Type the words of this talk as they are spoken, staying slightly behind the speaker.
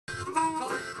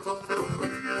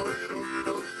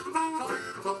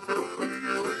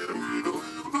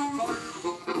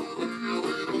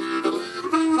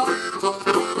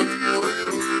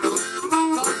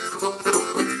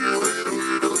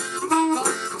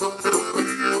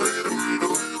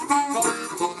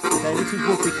This is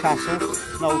Woodbury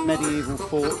Castle, an old medieval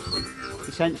fort,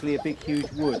 essentially a big huge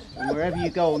wood, and wherever you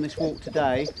go on this walk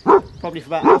today, probably for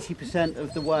about 80%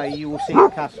 of the way you will see the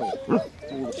castle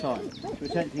all the time. So we're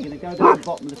essentially going to go down the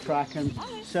bottom of the track and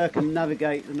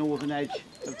circumnavigate the northern edge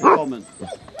of the common.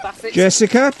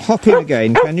 Jessica, hop in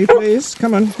again, can you please?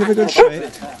 Come on, give a good shake.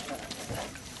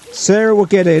 Sarah will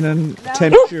get in and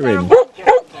tempt you in.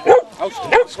 Oh,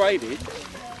 persuaded.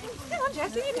 Come on,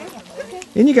 Jess, in you go. Okay.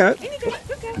 In you go. In you go.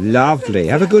 Okay. Lovely.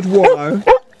 Have a good wallow.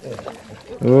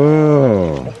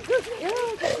 Oh.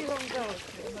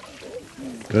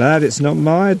 Glad it's not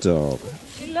my dog.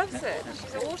 She loves it.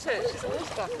 She's a horse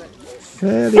bucket.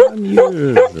 Fairly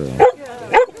unusual.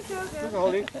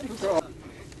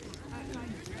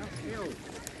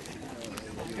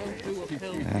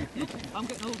 I'm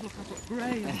getting old, look, I've got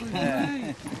grey.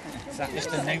 Is that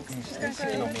Mr. Newton's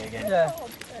sticking on me again? Yeah.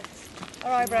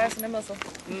 Our eyebrows and a muzzle.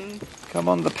 Come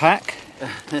on, the pack.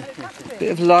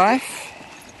 Bit of life.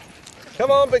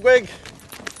 Come on, Big Wig.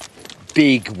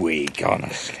 Big wig,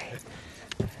 honestly.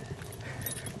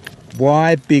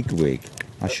 Why big wig?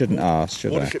 I shouldn't ask,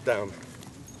 should I? Watership down.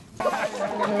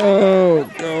 Oh,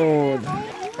 God.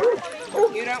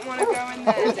 You don't want to go in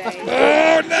there, Dave.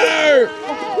 Oh, no!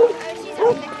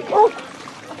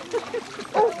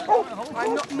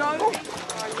 I'm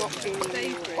not being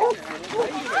favourite.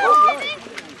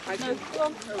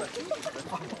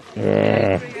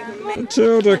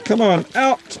 Matilda, come on.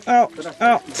 Out, out,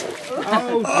 out.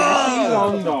 Oh, Jessie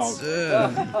Long Dog.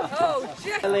 Oh,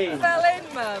 Jeff fell in,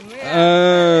 Mum. Yeah.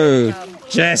 Oh,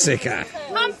 Jessica.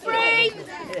 Humphrey!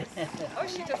 Oh,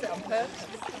 she does it on purpose.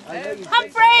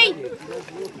 Humphrey!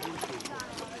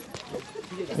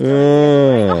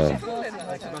 Oh.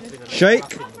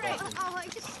 Shake.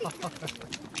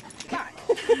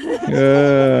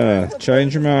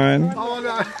 Change your mind. Oh,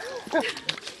 no.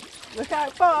 Look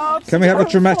out, Bob. Can we have a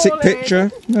dramatic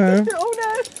picture? No. Oh,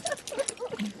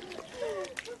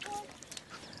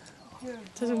 no.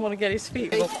 Doesn't want to get his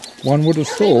feet off. One would have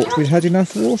thought we'd had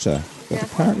enough water, but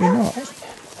apparently not.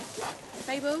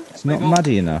 It's not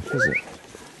muddy enough, is it?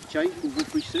 Change from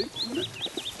Woodbury soup, isn't it?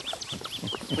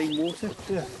 Clean water.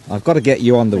 Yeah. I've got to get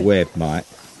you on the web, Mike.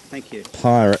 Thank you.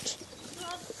 Pirate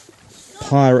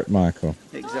Michael.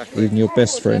 Exactly. Even your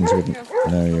best friends wouldn't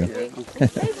know you.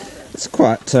 It's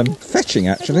quite fetching,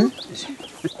 actually.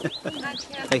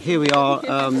 Okay, here we are,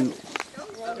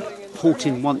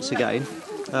 halting once again,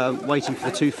 waiting for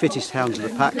the two fittest hounds of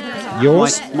the pack.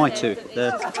 Yours? My two.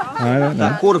 They're I don't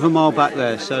know. a quarter of a mile back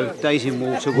there, so Daisy and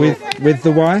Walter will... With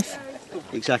the wife?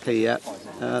 Exactly, yeah.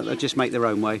 They'll just make their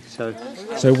own way, so...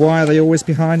 So why are they always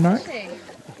behind, Mike?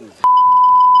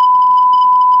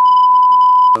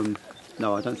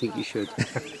 No, I don't think you should.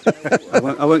 I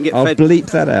won't get I'll fed.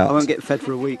 bleep that out. I won't get fed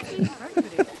for a week.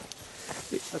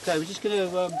 Okay, we're just going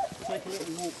to take a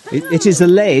little walk. It is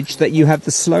alleged that you have the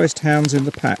slowest hounds in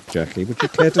the pack, Jackie. Would you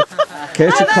care to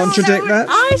contradict that?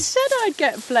 I said I'd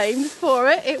get blamed for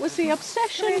it. It was the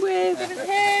obsession with...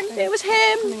 It was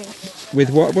him. With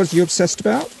what was you obsessed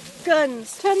about?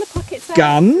 Guns. Turn the pockets out.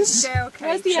 Guns?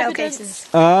 Where's the evidence?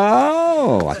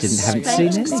 Oh, I haven't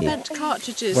seen any. Spent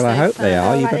cartridges. Well, I hope they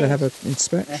are. You've got to have an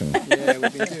inspection. Yeah,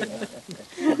 we've been doing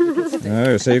that.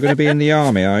 Oh, so you're going to be in the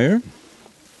army, are you?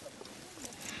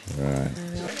 Right.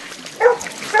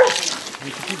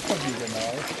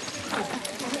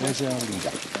 Where's our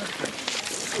leader?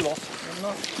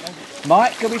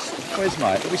 Mike, where's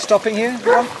Mike? Are we stopping here?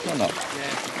 Or not?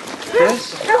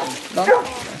 Yes? No?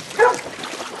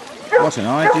 What an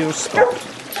ideal spot.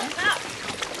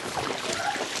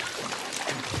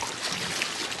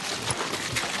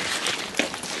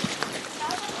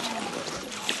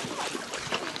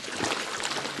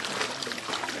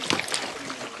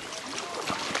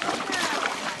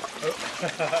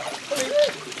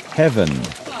 Heaven.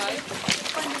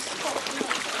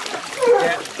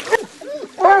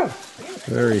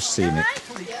 Very scenic.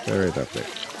 Very lovely.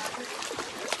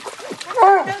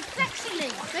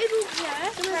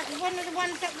 One of the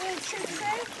ones that will shoot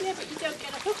through? Yeah, but you don't get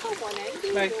a hook on one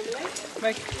end,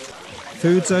 Make.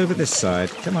 Food's over this side.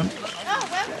 Come on.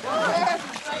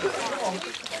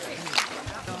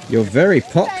 You're very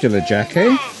popular,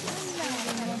 Jackie.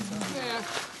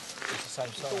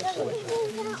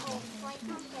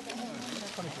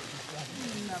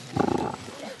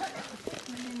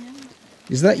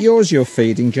 Is that yours you're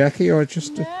feeding, Jackie, or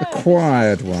just an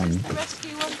acquired one?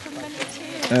 Rescue one from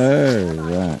Mendeteers. Oh,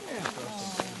 right.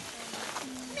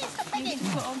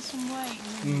 Put on some weight.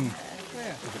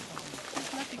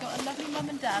 Lovely, got a lovely mum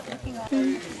and dad looking after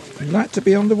you. You'd like to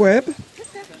be on the web?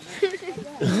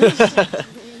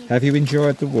 Have you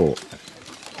enjoyed the walk?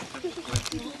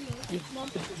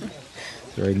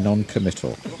 Very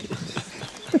non-committal.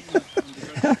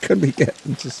 How can we get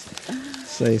them to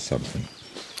say something?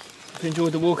 You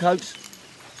enjoyed the walkouts?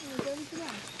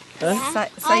 Yeah,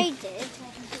 I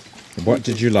did. What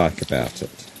did you like about it?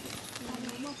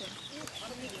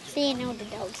 Seeing all the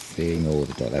dogs. Seeing all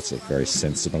the dogs. That's a very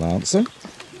sensible answer.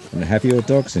 And have your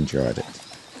dogs enjoyed it?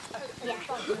 Yeah.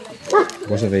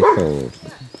 What are they called?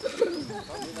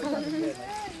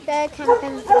 The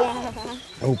camping, yeah.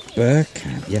 Oh,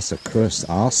 Burkamp. Yes, of course.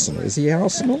 Arsenal. Is he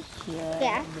Arsenal?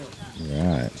 Yeah.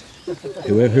 Right.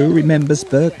 Who remembers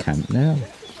Burkamp now?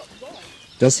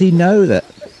 Does he know that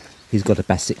he's got a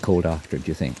Basset called after him, do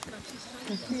you think?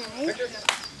 No.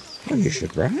 Well, you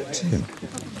should write to him.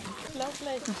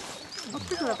 Lovely.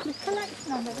 What a lovely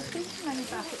collection. I've never seen so many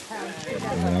Basset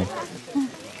Hounds.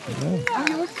 Are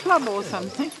you a club or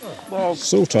something? Well,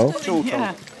 Sort of.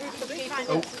 Yeah.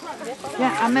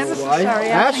 Yeah, I'm ever so sorry.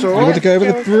 That's all You right. want to go over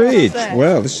the bridge? there.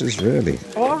 Well, this is really...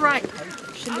 All right.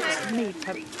 She looks to me.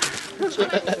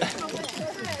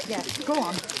 Yes, go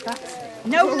on.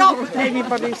 No, not with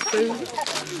anybody's food.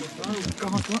 Oh,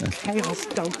 God, what chaos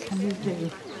dog can you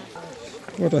do?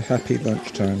 What a happy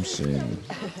lunchtime scene.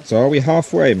 So are we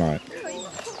halfway, Mike?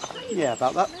 Yeah,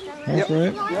 about that.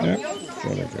 Halfway? Yeah.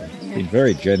 Jolly good. Been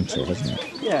very gentle, hasn't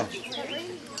it? Yeah.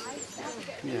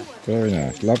 Very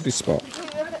nice. Lovely spot.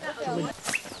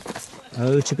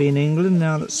 Oh, to be in England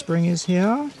now that spring is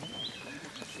here.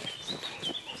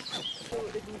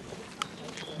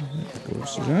 Of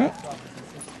course, is that?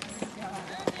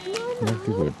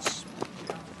 Lovely woods.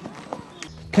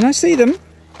 Can I see them?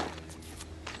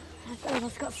 Oh,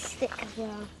 that's got a stick as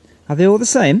well. Are they all the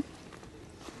same?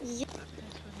 Yeah.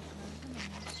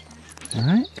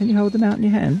 Alright, can you hold them out in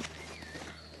your hand?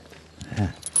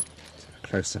 Yeah.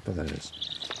 Close up of those.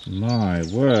 My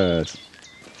word.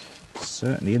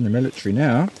 Certainly in the military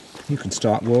now. You can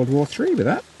start World War III with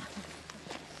that.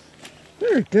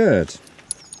 Very good.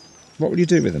 What will you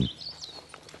do with them?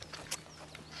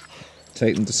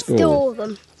 Take them to school? Store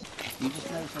them.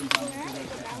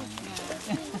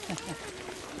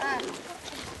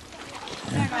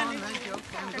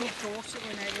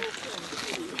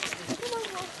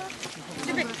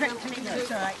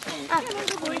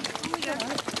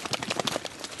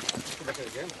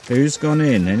 Who's gone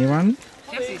in? Anyone?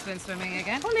 Jessie's been swimming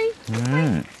again.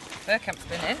 Right. Burkamp's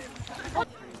been in.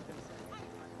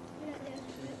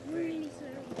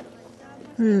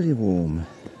 Really warm.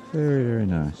 Very, very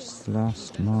nice. The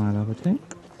last mile, I would think.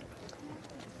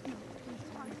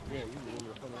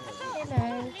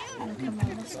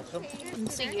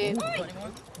 See you.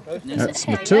 That's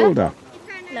Matilda.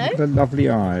 No? The lovely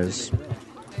eyes.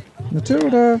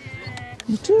 Matilda!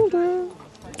 Matilda!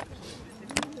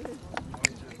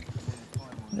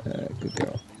 Good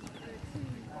girl.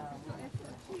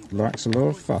 Likes a lot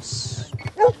of fuss.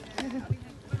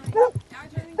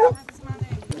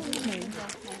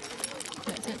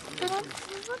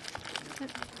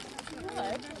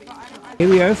 Here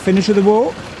we go, finish of the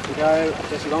walk. we go.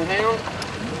 Jessie long Hound.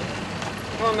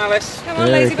 Come on, Alice. Come on,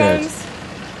 Very lazy good. bones.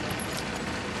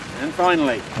 And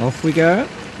finally. Off we go.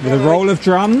 With a roll of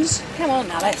drums. Come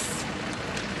on, Alice.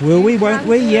 Will we, won't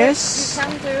we? You Yes.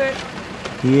 can do it.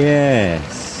 Yes.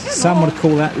 Some would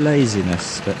call that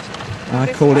laziness, but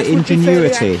I call it That would be fairly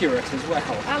ingenuity. accurate as well.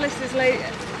 Alice is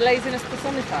laziness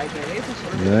personified, really, isn't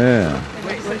she? Yeah.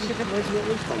 Where's the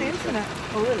internet?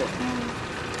 Oh, really?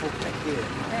 Okay, here.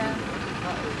 Yeah.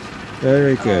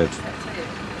 Very good.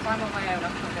 If I'm on my own, I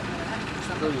can't get there.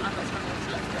 I've got something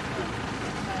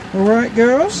to All right,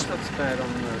 girls. Not so bad on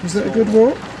the... Was that a good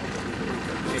walk?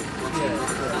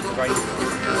 Yeah, great.